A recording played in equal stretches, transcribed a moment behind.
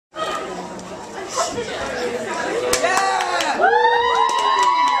Make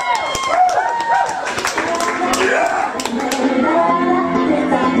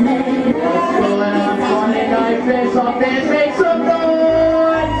some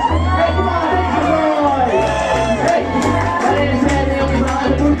noise! Hey, come on, make some noise! Hey, my name is Andy, and we're on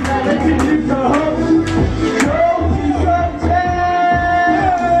the booth, and let's introduce our host,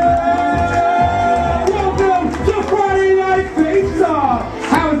 Welcome to Friday Night Face-Off!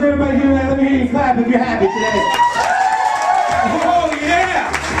 How is everybody doing? Let me hear you clap if you're happy today. Oh, yeah!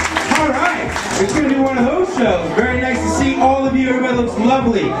 All right, it's going to be one of those shows. Very nice to see all of you. Everybody looks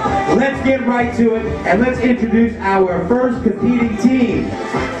lovely. Let's get right to it, and let's introduce our first competing team.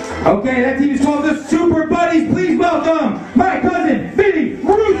 Okay, that team is called the Super Buddies. Please welcome my cousin, Vinny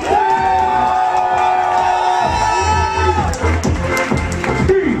Russo!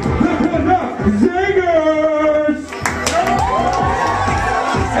 The Canuck Zingers!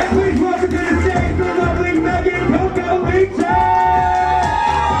 And please welcome to the stage the lovely Megan Coco-Lita!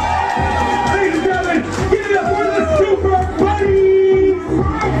 Ladies and gentlemen, give it up for the Super Buddies!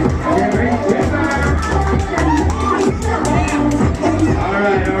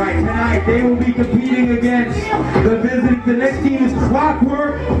 Alright, tonight they will be competing against the next team is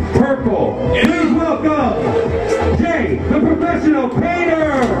Clockwork Purple. Please welcome Jay, the professional painter!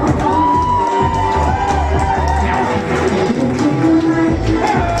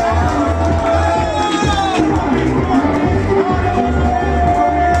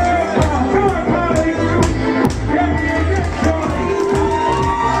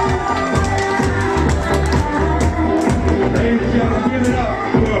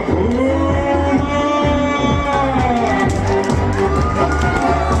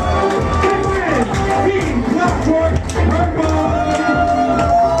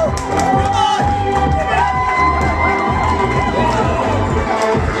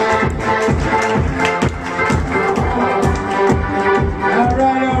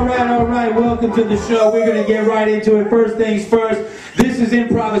 Welcome to the show. We're going to get right into it. First things first, this is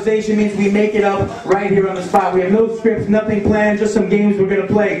improvisation, means we make it up right here on the spot. We have no scripts, nothing planned, just some games we're going to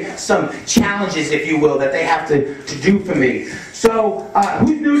play, some challenges, if you will, that they have to do for me. So,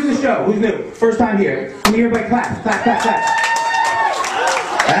 who's new to the show? Who's new? First time here. Can we hear everybody clap? Clap, clap, clap.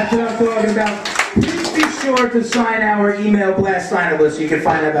 That's what I'm talking about. Please be sure to sign our email blast sign-up list so you can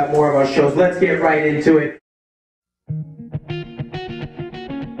find out about more of our shows. Let's get right into it.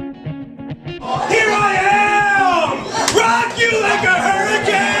 Here I am! Rock you like a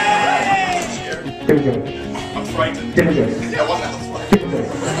hurricane! Different choice. I'm frightened. Different choice. Yeah, what else? Different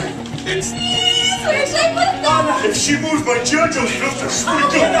choice. It's... Where should I put them? If she moves my judges, she'll just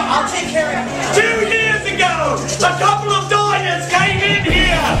freak out. No, I'll take care of it. 2 years ago, a couple of diners came in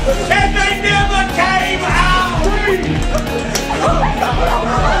here, and they never came out!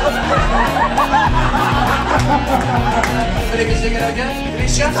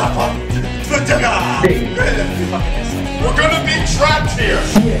 Shut up! We're gonna be trapped here!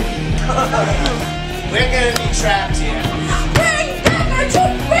 We're gonna be trapped here. Bring back our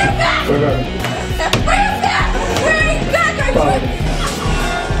troops! Bring back! Bring back! Bring back our troops!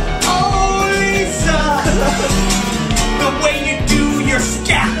 Oh, Lisa! The way you do your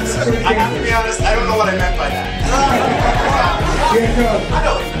scats! I have to be honest, I don't know what I meant by that. Yeah, I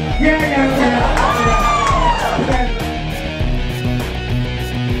know. yeah,